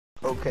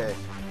Okay,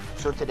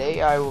 so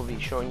today I will be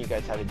showing you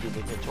guys how to do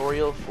the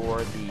tutorial for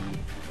the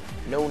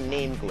no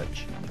name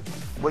glitch.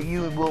 What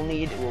you will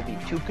need will be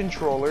two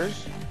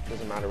controllers,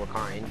 doesn't matter what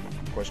kind,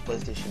 of course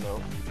PlayStation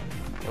though.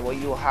 And what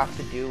you will have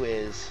to do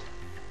is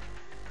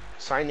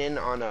sign in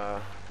on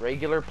a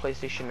regular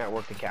PlayStation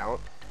Network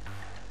account.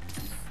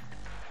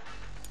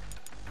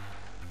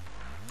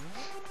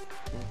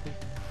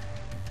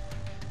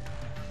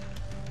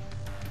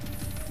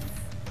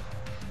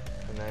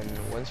 And then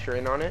once you're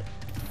in on it,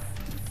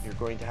 you're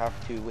going to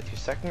have to, with your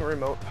second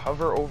remote,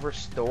 hover over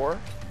store,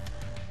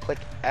 click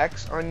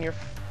X on your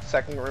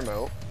second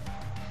remote,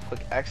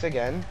 click X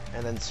again,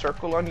 and then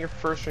circle on your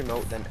first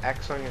remote, then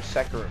X on your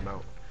second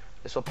remote.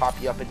 This will pop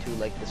you up into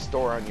like the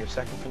store on your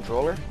second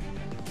controller.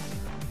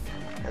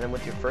 And then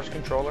with your first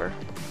controller,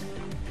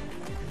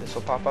 this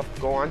will pop up,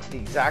 go on to the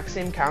exact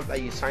same account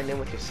that you signed in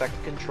with your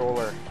second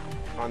controller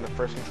on the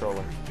first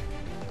controller.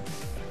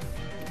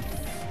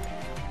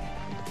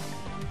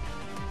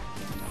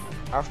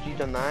 After you've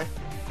done that,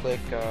 click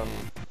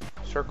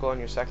circle on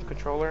your second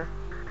controller,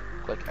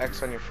 click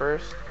X on your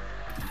first,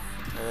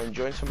 and then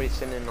join somebody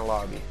sitting in the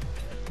lobby.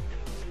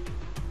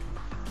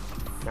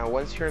 Now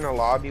once you're in a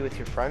lobby with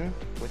your friend,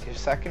 with your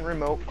second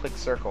remote, click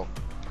circle.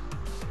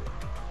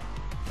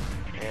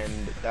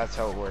 And that's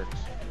how it works.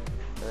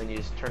 And then you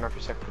just turn off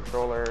your second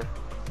controller,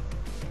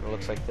 and it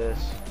looks like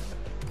this.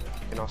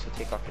 You can also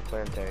take off your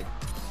clan tag.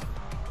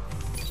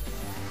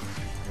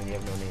 And then you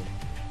have no name.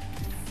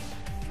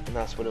 And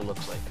that's what it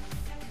looks like.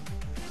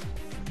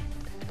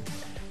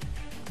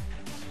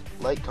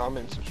 Like,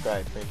 comment, and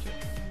subscribe. Thank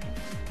you.